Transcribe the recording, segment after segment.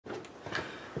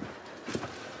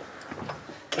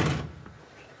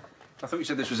I thought you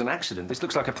said this was an accident. This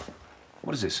looks like a...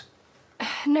 What is this?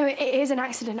 No, it is an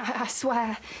accident, I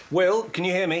swear. Will, can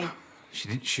you hear me? She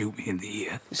didn't shoot me in the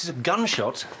ear. This is a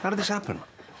gunshot. How did this happen?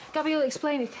 Gabby will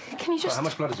explain it. Can you just... How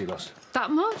much blood has he lost? That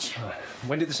much?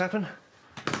 When did this happen?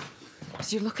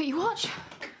 Did you look at your watch?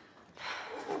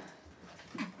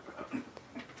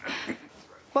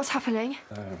 What's happening?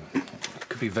 It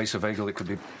could be vasovagal, it could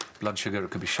be blood sugar, it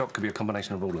could be shock, it could be a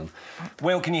combination of all of them.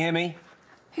 Will, can you hear me?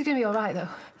 He's gonna be all right, though.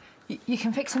 You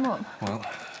can fix him up. Well,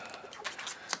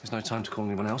 there's no time to call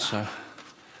anyone else, so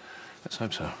let's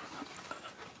hope so.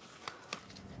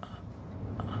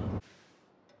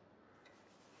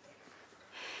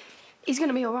 He's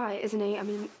gonna be all right, isn't he? I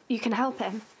mean, you can help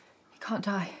him. He can't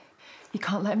die. You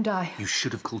can't let him die. You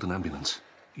should have called an ambulance.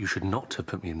 You should not have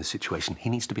put me in this situation. He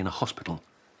needs to be in a hospital.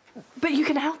 But you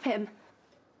can help him.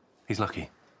 He's lucky.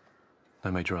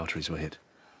 No major arteries were hit.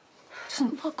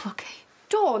 Doesn't look lucky.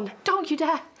 Dawn, don't you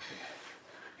dare.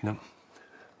 You know,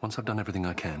 once I've done everything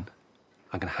I can,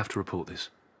 I'm going to have to report this.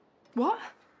 What?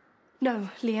 No,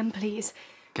 Liam, please.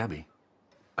 Gabby,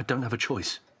 I don't have a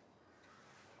choice.